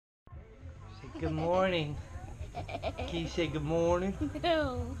Good morning. Can you say good morning?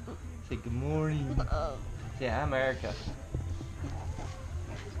 No. Say good morning. Say I'm Erica.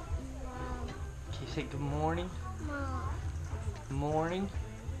 Mom. Can you say good morning? Mom. Morning.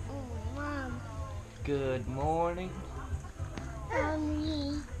 Mom. Good morning.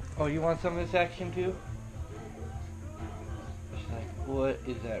 Mommy. Oh, you want some of this action too? She's like, what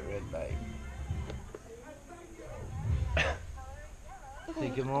is that red light? Say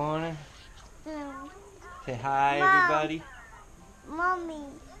good morning. No. Say hi, Mom. everybody. Mommy.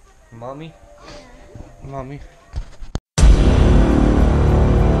 Mommy? Mommy.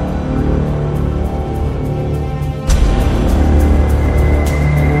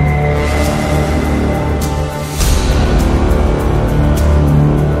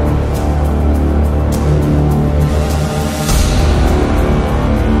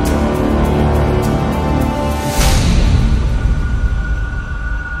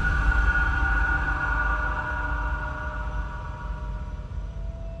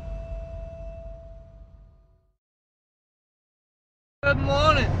 Good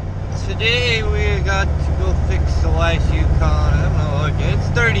morning. Today we got to go fix the wife's Yukon. I don't know, it's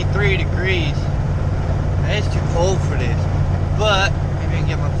 33 degrees. It's too cold for this. But maybe I can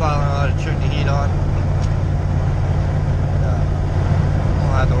get my father-in-law to turn the heat on. I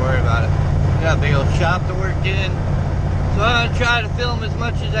won't have to worry about it. We got a big old shop to work in. So I'm gonna try to film as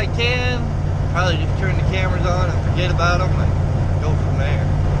much as I can. Probably just turn the cameras on and forget about them and go from there.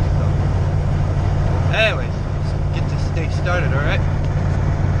 So, anyways, let's get this thing started, alright?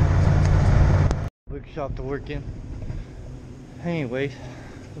 Workshop to work in. Anyways,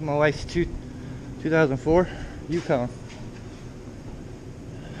 this is my wife's 2004 Yukon.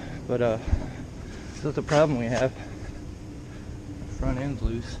 But that's the problem we have. The front end's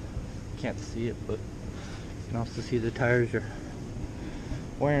loose. Can't see it, but you can also see the tires are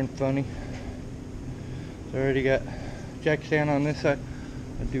wearing funny. So I already got jack stand on this side.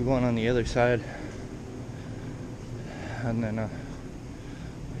 I'll do one on the other side. And then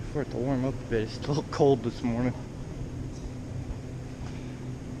for it to warm up a bit. It's still cold this morning.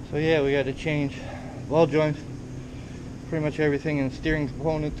 So yeah, we got to change ball joints. Pretty much everything in the steering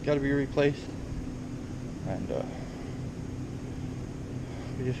components got to be replaced. And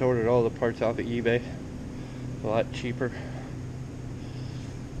we just ordered all the parts off of eBay. It's a lot cheaper.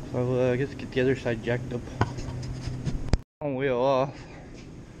 So I guess get the other side jacked up. One wheel off.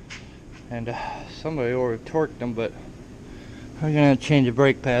 And somebody already torqued them, but we're gonna change the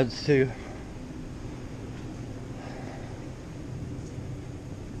brake pads too.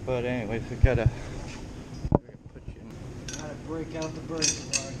 But anyways, we gotta break out the brake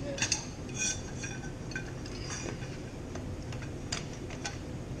line.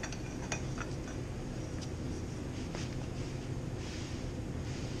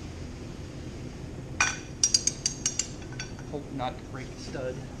 Hope not to break the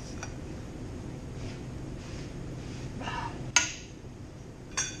stud.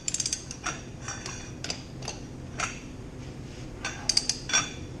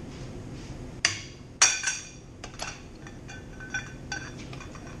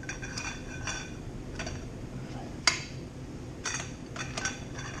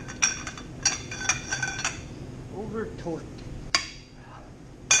 Over torqued.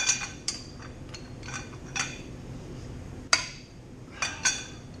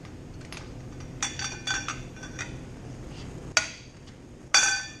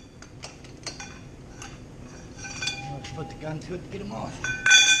 Let's put the gun to it to get him off.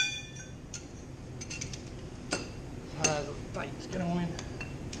 The fight's gonna win.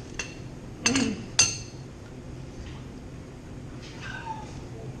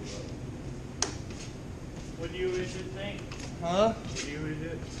 What year is it thing? Huh? What year is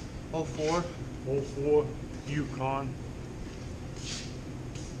it? 04. 04 Yukon.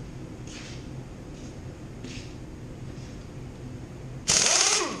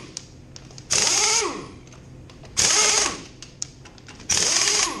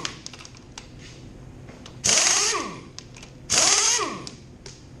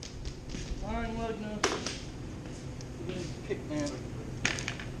 Fine, look now. Pick man.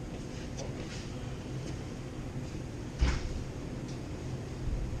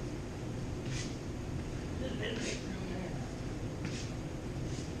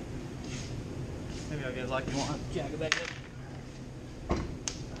 Maybe I'll get lucky one. Jack it back up.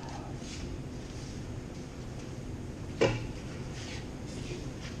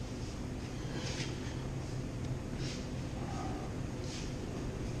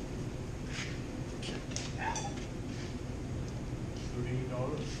 $13.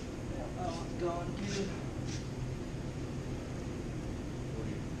 Oh, gone, dude.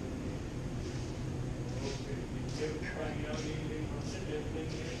 Okay,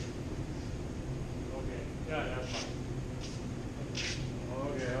 yeah, that's fine.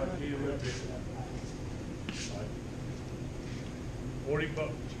 Okay, I'll see you with it. 40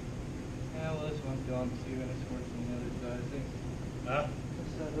 bucks. Yeah, well, this one's gone too, and it's worse than the other side, I think. Huh? This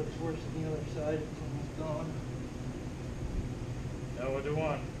side looks worse than the other side. It's almost gone. That what you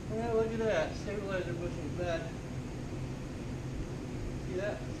want? Yeah, look at that. Stabilizer bushing's bad. See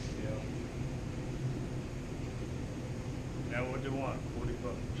that? Yeah. Now what you want? 40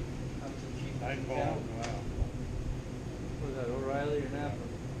 bucks. That's the cheapest I in call. town. What is that, O'Reilly or Napa?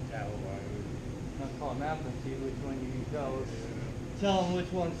 Yeah, Not call Napa and see which one you go. Tell them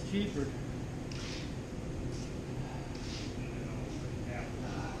which one's cheaper.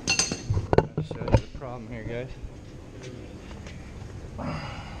 I'll show you the problem here, guys. See,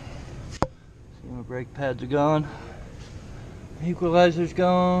 my brake pads are gone. Equalizer's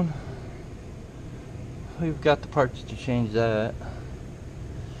gone. We've got the parts to change that.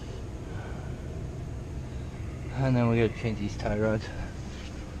 And then we gotta change these tie rods.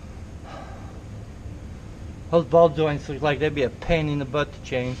 Those ball joints look like they'd be a pain in the butt to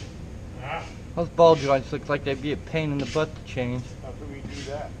change. Huh? Those ball joints look like they'd be a pain in the butt to change. How can we do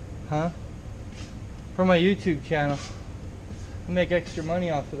that? Huh? For my YouTube channel. I make extra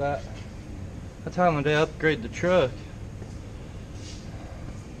money off of that. That's how I'm gonna upgrade the truck.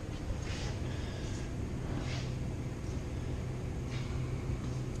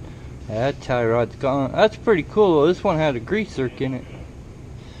 Yeah, that tie rod's gone. That's pretty cool though. This one had a grease zerk in it.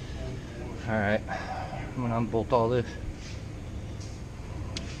 Alright. I'm gonna unbolt all this.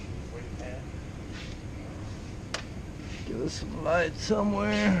 Give us some light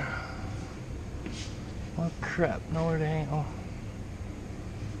somewhere. Oh crap, nowhere to hang. Oh.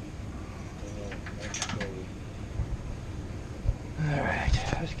 Alright,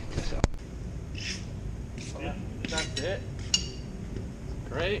 let's get this out. Yeah, that's it.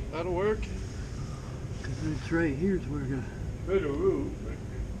 Great, that'll work. Cause it's right here's where we're gonna. Good roof,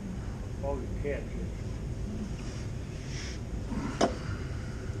 but all you catch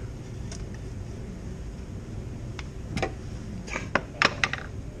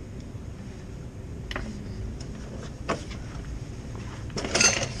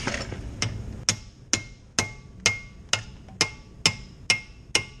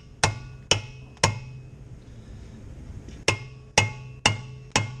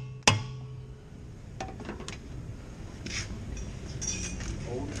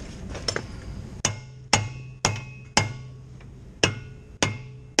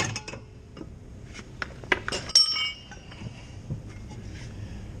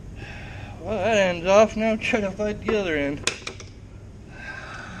Well, that end's off. Now try to fight the other end.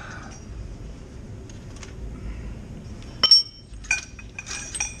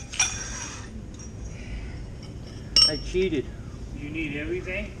 I cheated. You need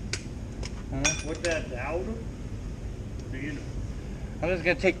everything? Huh? What that outer? Do you know? I'm just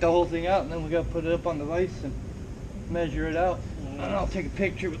gonna take the whole thing out and then we gotta put it up on the vise and measure it out. And I'll take a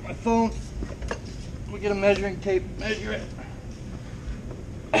picture with my phone. We get a measuring tape, measure it.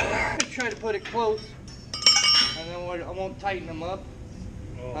 Try to put it close, and then I won't tighten them up.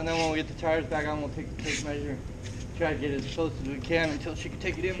 Oh. And then when we get the tires back on, we'll take the tape measure. Try to get it as close as we can until she can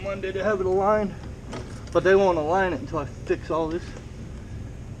take it in Monday to have it aligned. But they won't align it until I fix all this.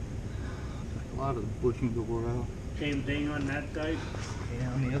 A lot of the bushings will wear out. Same thing on that side? Yeah,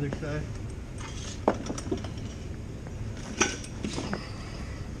 on the other side.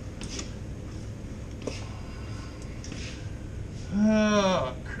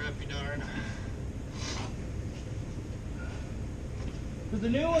 Oh, crappy darn. Do the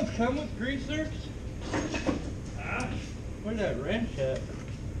new ones come with greasers? Huh? Where's that wrench at?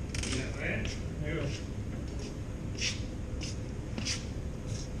 That wrench? Here.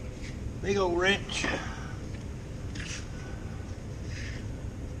 Big old wrench.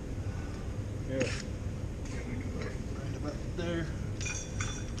 Here. Right about there.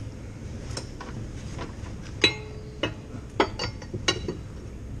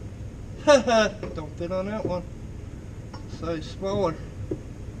 Don't fit on that one. Size smaller.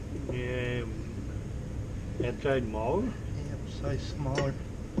 Yeah. That side smaller? Yep, size smaller.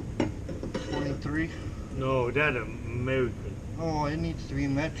 23. No, that American. Oh, it needs to be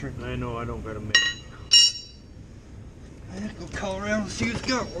metric. I know, I don't got a American. I have to go call around and see who's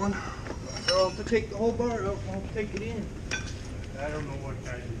got one. I'll have to take the whole bar out and I'll take it in. I don't know what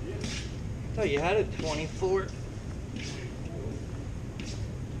size it is. I thought you had a 24.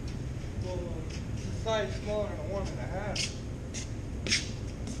 Well, it's a size smaller than a 1.5.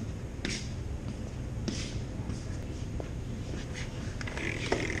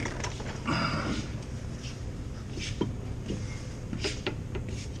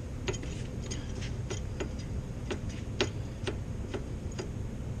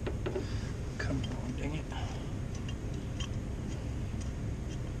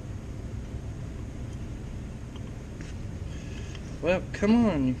 Well, come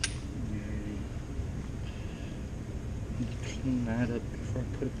on. Clean that up before I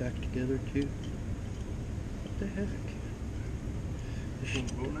put it back together too. What the heck? This one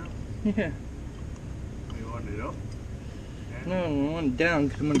go now? Yeah. You want it up? Yeah. No, I want it down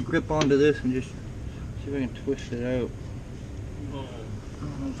because I'm going to grip onto this and just see if I can twist it out. Oh. I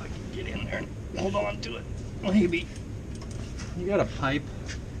don't know if I can get in there and hold on to it. Maybe. You got a pipe?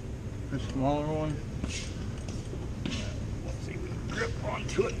 A smaller one? Let's see if we can grip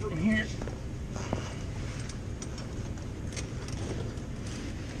onto it from here.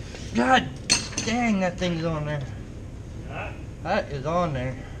 God dang, that thing's on there. Huh? That is on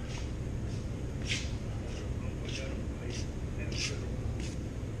there.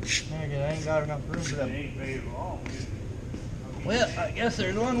 There, I ain't got enough room for It that. ain't very long. Well, I guess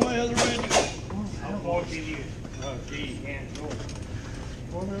there's one way other way to go. How far can you? Oh, gee, you can't go.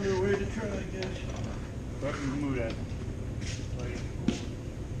 One other way to try, I guess. But you move that.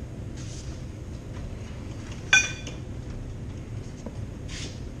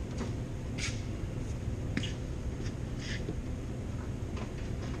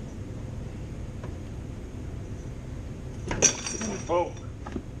 Poke.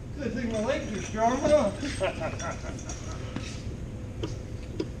 Good thing my legs are strong, huh?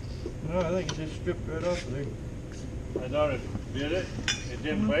 No, I think it just stripped right off of there. I thought it did it. It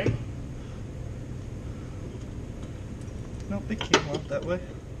didn't break. Nope, it came off that way.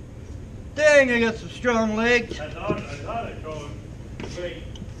 Dang, I got some strong legs. I thought it would break.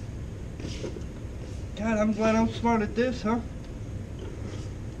 God, I'm glad I'm smart at this, huh?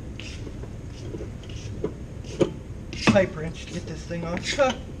 Pipe wrench to get this thing off.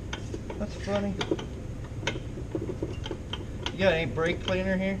 That's funny. You got any brake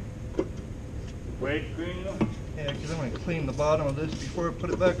cleaner here? Brake cleaner? Yeah, because I'm going to clean the bottom of this before I put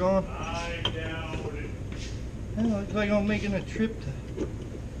it back on. I doubt it. Yeah, looks like I'm making a trip to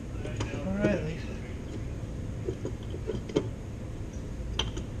O'Reilly's.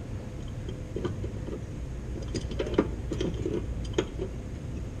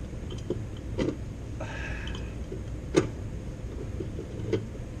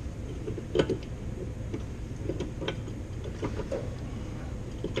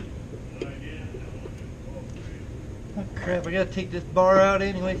 Oh crap, I gotta take this bar out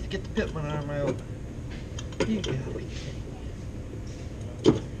anyways to get the Pitman arm out. You gotta be kidding.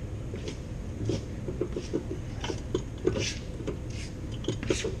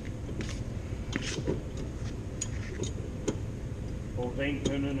 Whole thing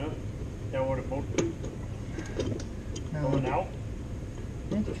turning up. That what it's supposed to be? Going out?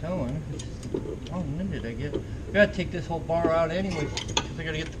 It's going. It's just long-winded, I guess. I gotta take this whole bar out anyways because I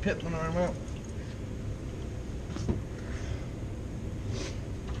gotta get the Pitman arm out.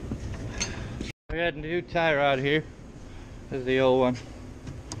 I got a new tie rod here. This is the old one.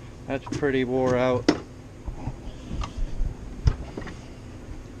 That's pretty wore out.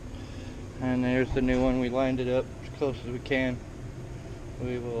 And there's the new one. We lined it up as close as we can.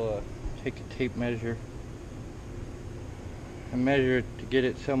 We will take a tape measure and measure it to get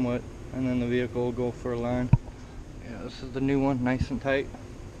it somewhat, and then the vehicle will go for a line. Yeah, this is the new one, nice and tight.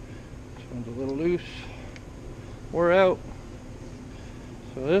 This one's a little loose, wore out.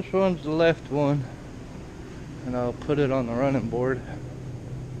 So this one's the left one, and I'll put it on the running board.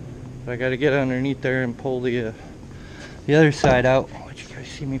 But I got to get underneath there and pull the other side out. Which you guys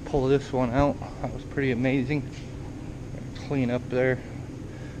see me pull this one out. That was pretty amazing. Clean up there.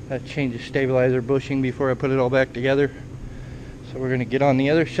 Got to change the stabilizer bushing before I put it all back together. So we're gonna get on the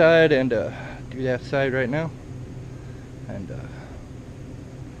other side and do that side right now. And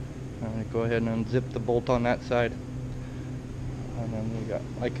I'm gonna go ahead and unzip the bolt on that side. And then we got,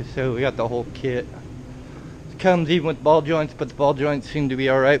 like I said, we got the whole kit. It comes even with ball joints, but the ball joints seem to be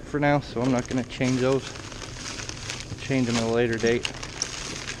alright for now, so I'm not gonna change those. I'll change them at a later date.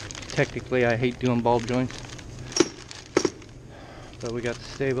 Technically, I hate doing ball joints. But we got the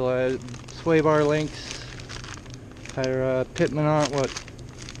stabilized sway bar links. Our Pitman arm,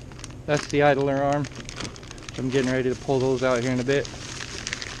 that's the idler arm. I'm getting ready to pull those out here in a bit.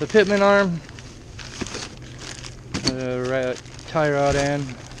 The Pitman arm, tie rod end,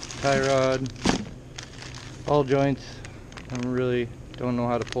 tie rod, ball joints. I really don't know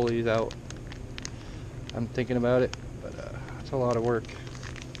how to pull these out. I'm thinking about it, but it's a lot of work.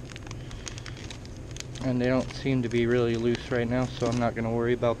 And they don't seem to be really loose right now, so I'm not going to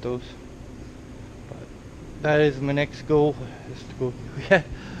worry about those. That is my next goal, is to go.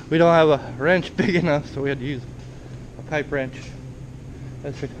 We don't have a wrench big enough, so we had to use a pipe wrench.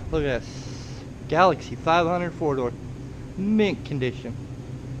 Look at this Galaxy 500 4-door, mint condition.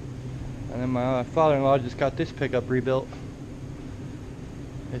 And then my father-in-law just got this pickup rebuilt.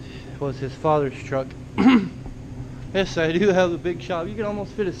 It was his father's truck. Yes, I do have a big shop. You can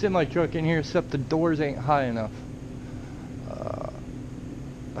almost fit a semi-truck in here, except the doors ain't high enough.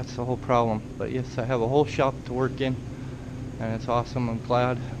 That's the whole problem. But yes, I have a whole shop to work in, and it's awesome. I'm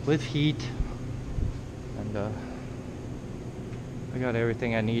glad. With heat, and I got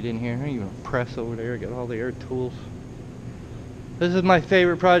everything I need in here. I even a press over there. I got all the air tools. This is my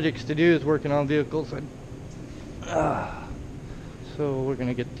favorite projects to do, is working on vehicles. So we're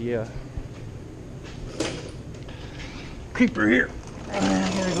gonna get the creeper here.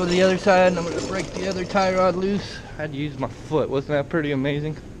 I'm gonna go to the other side, and I'm gonna break the other tie rod loose. I had to use my foot. Wasn't that pretty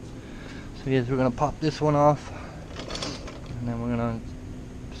amazing? So yes, we're gonna pop this one off, and then we're gonna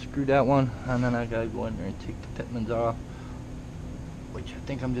screw that one, and then I gotta go in there and take the pitmans off, which I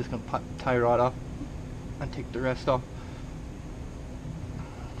think I'm just gonna pop the tie rod off and take the rest off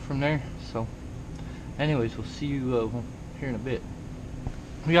from there. So anyways, we'll see you here in a bit.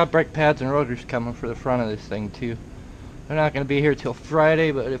 We got brake pads and rotors coming for the front of this thing too. They're not going to be here till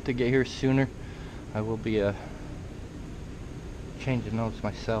Friday, but if they get here sooner, I will be changing those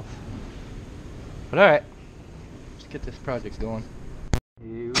myself. But alright, let's get this project going.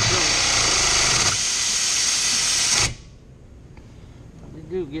 Here we go. What do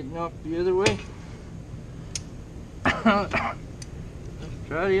you do, getting off the other way? Let's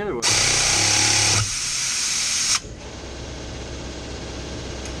try the other way.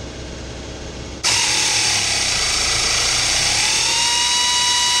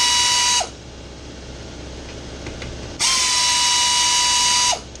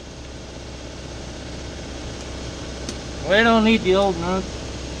 We don't need the old nuts.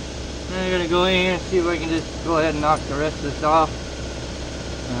 I'm gonna go in here and see if I can just go ahead and knock the rest of this off.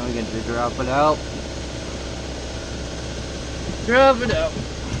 And we can just drop it out. Drop it out.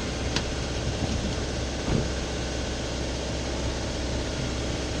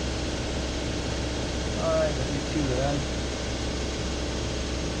 Alright, let me do that.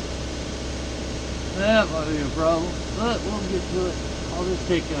 That might be a problem, but we'll get to it. I'll just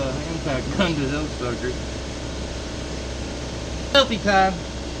take an impact gun to those suckers. Selfie time.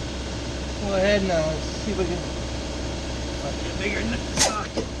 Go ahead now. Let's see if we can get bigger in the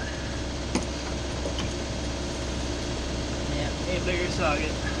socket. Yeah, a bigger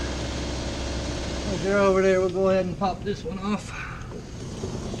socket. Once they're over there, we'll go ahead and pop this one off.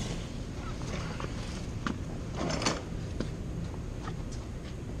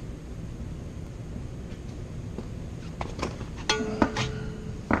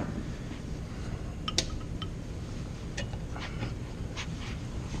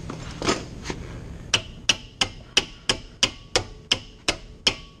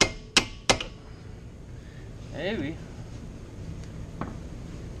 Maybe.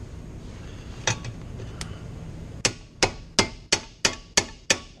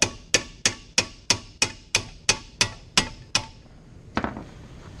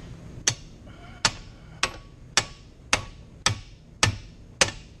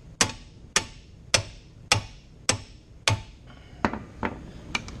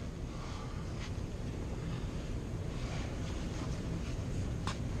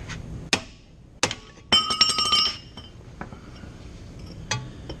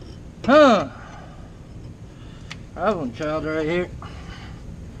 Huh. Problem child right here.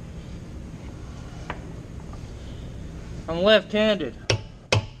 I'm left-handed.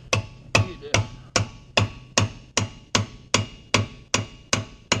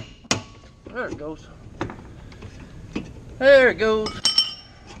 There it goes. There it goes.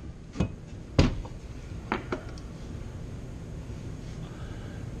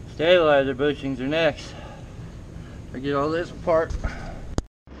 Stabilizer bushings are next. I get all this apart.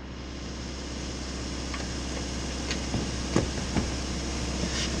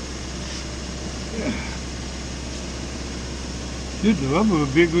 Dude, the rubber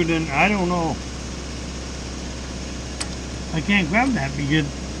was bigger than, I don't know. I can't grab that because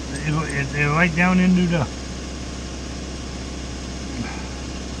it's right down into the...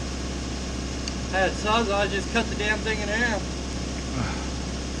 I had sawzall, just cut the damn thing in half.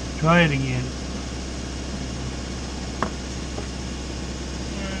 Try it again.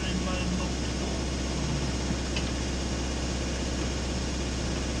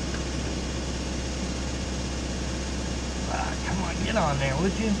 Come on, get on there,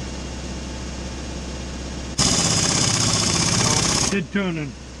 would you? No, it's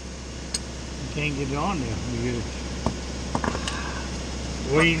turning. You can't get it on there because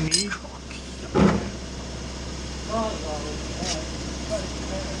what do you need?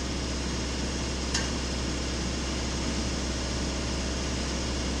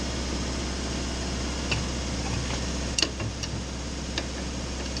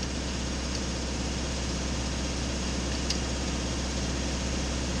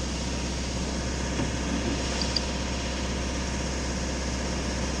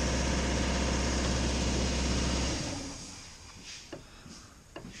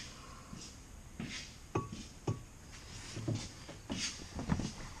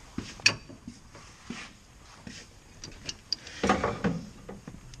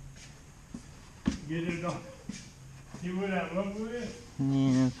 Get it on. See where that lumber is?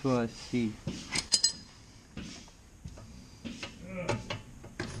 Yeah, that's what I see.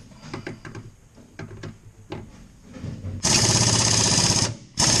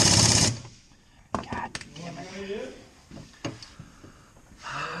 God damn it.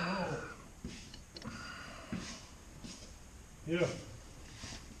 I don't know. Here.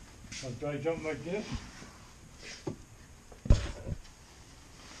 I'll try something like this.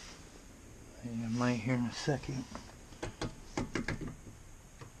 I might here in a second.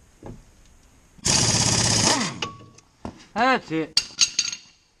 That's it.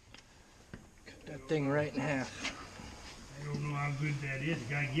 Cut that thing right in half. I don't know how good that is.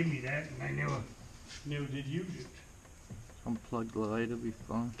 The guy give me that, and I never did use it. Unplug the light, it'll be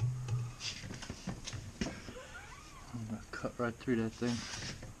fine. I'm gonna cut right through that thing.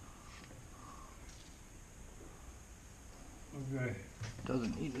 Okay.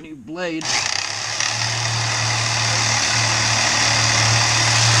 Doesn't need a new blade.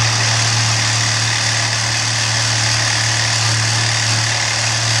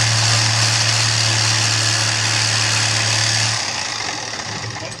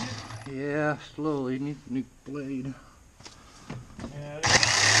 Yeah, slowly needs a new blade. Yeah.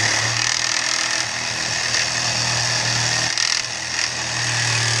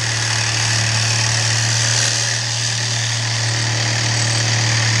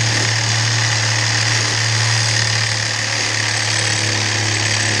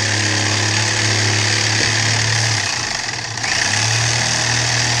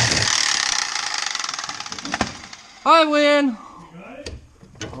 I win! You got it?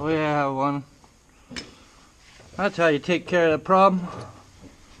 Oh yeah, I won. That's how you take care of the problem.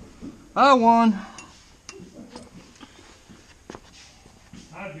 I won.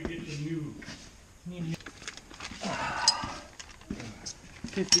 How'd you get the new?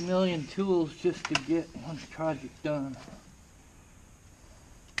 50 million tools just to get one project done.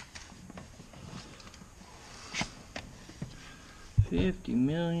 $50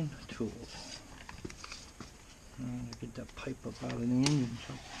 million tools. Get that pipe up out of the engine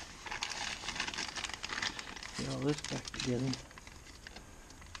so get all this back together.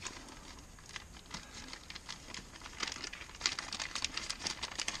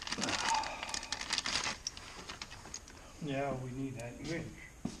 Yeah, we need that winch.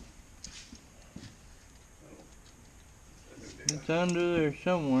 It's under there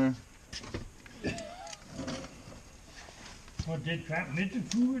somewhere. What, did transmission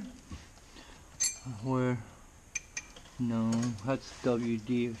fluid? Where? No, that's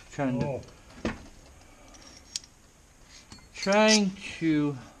WD. I was trying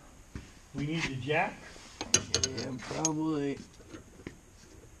to. We need the jack? Yeah, probably.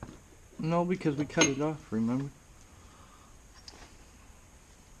 No, because we cut it off, remember?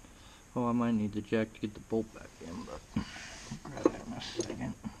 Oh, I might need the jack to get the bolt back in, but I'll grab that in a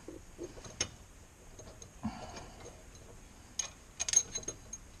second.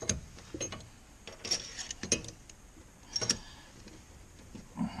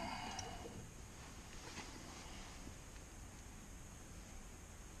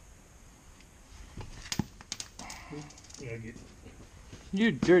 Yeah, get.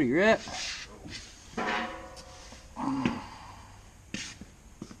 You dirty rat.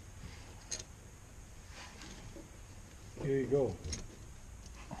 Here you go.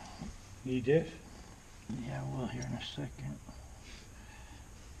 Need this? Yeah, I will here in a second.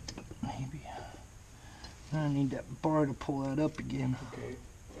 Maybe. I need that bar to pull that up again. Okay.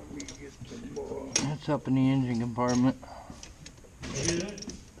 Let me get the ball. That's up in the engine compartment. See that?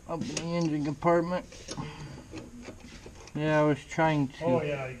 Up in the engine compartment. Yeah, I was trying to Oh,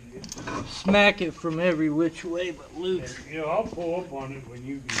 yeah, I did. smack it from every which way but loose. Yeah, I'll pull up on it when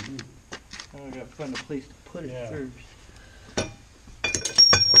you can do it. I gotta find a place to put it Yeah. first. God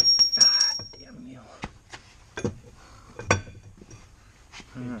damn you.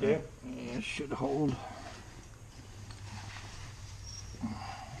 Right there? Yeah, it should hold.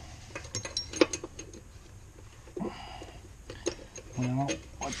 Well,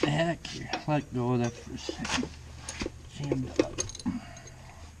 what the heck here? Let go of that for a second. Jammed up.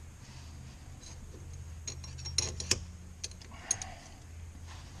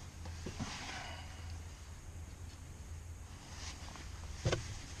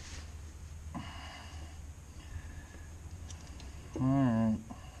 Alright.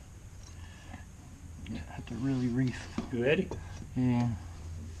 Have to really reef. You ready? Yeah.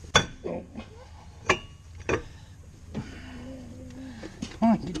 Oh. Come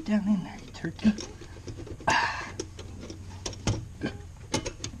on, get down in there, you turkey. There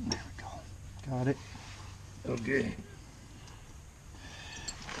we go. Got it. Okay.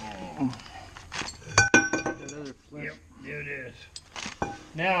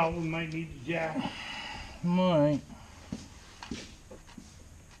 Now we might need the jack. Might.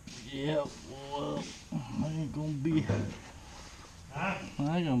 Yeah, well, that ain't gonna be. Huh?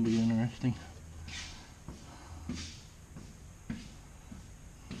 That's gonna be interesting.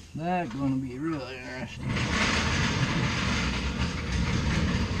 That's gonna be really interesting.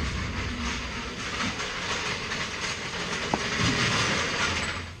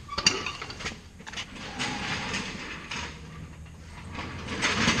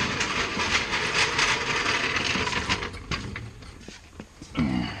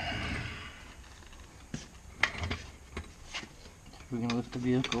 We're gonna lift the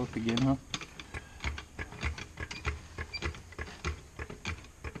vehicle up again, huh?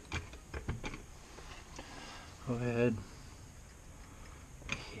 Go ahead.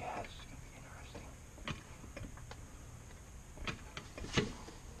 Yeah, it's gonna be interesting.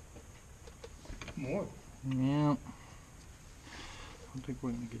 More. Yeah. I don't think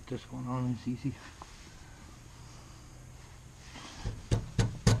we're gonna get this one on as easy.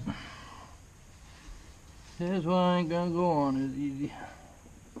 This one ain't gonna go on as easy.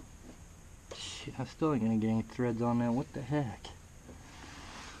 Shit, I still ain't gonna get any threads on that. What the heck?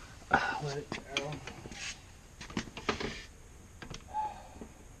 Let it go.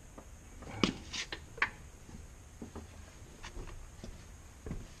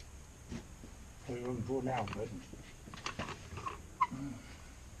 We wouldn't pull now, but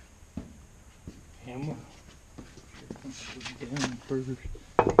hammer. Down first.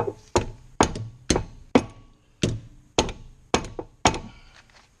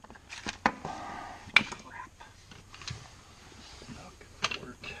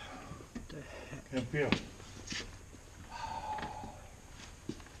 Up here.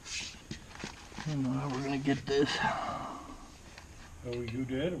 I don't know how we're gonna get this. How we do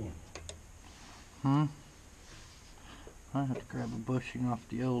the other one? I have to grab a bushing off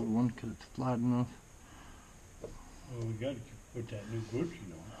the old one because it's flat enough. Well, we gotta put that new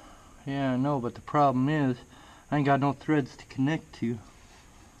bushing on. Yeah, I know, but the problem is I ain't got no threads to connect to.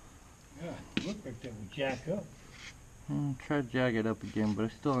 Yeah, it looked like that would jack up. Try to jag it up again, but I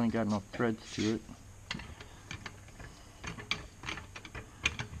still ain't got no threads to it.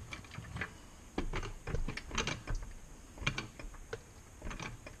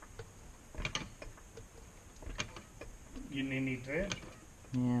 Getting any threads?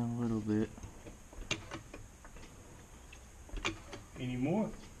 Yeah, a little bit. Any more?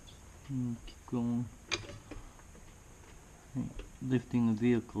 Keep going. Ain't lifting the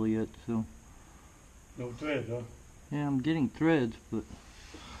vehicle yet, so. No threads, huh? Yeah, I'm getting threads, but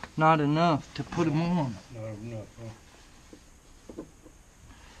not enough to put them on. Not enough, huh?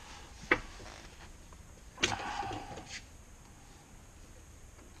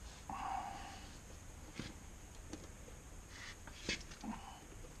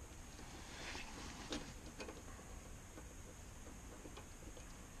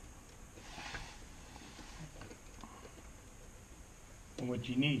 And what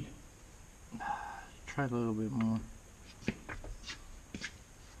you need? Try a little bit more.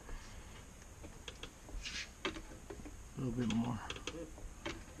 A little bit more.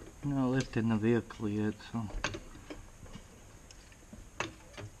 I'm not lifting the vehicle yet, so.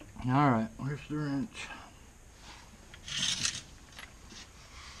 Alright, where's the wrench?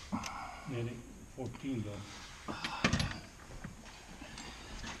 Nearly 14 though.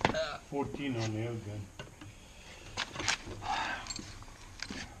 14 on the air gun.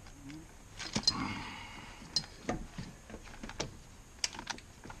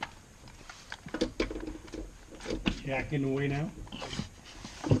 Jack in the way now?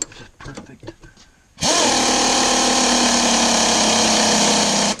 This is perfect. I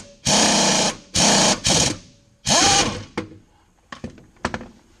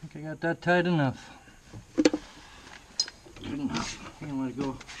think I got that tight enough. Good enough. I'm gonna let it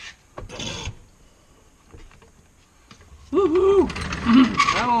go. Woohoo!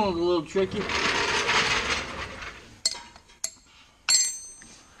 That one was a little tricky.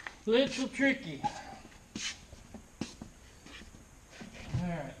 Little tricky.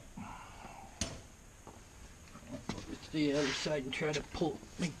 Alright. Let's the other side and try to pull,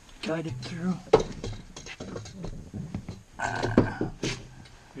 guide it through.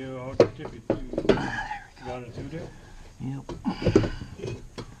 Yeah, I'll tip it through. Got it through there? Yep.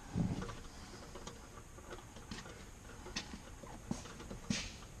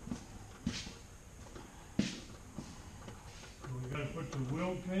 We gotta put the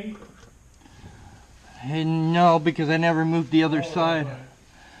wheel paint? And no, because I never moved the other side. Right.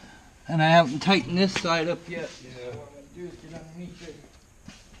 And I haven't tightened this side up yet. Yeah. So what I'm going to do is get underneath it,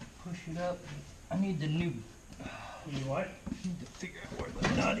 push it up. I need the new You what? Need to figure out where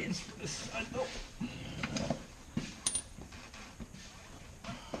the nut is for this side though.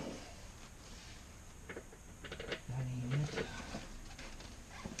 That ain't it.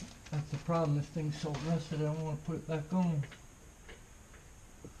 That's the problem, this thing's so rusted I don't want to put it back on.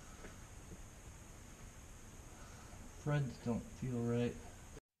 Threads don't feel right.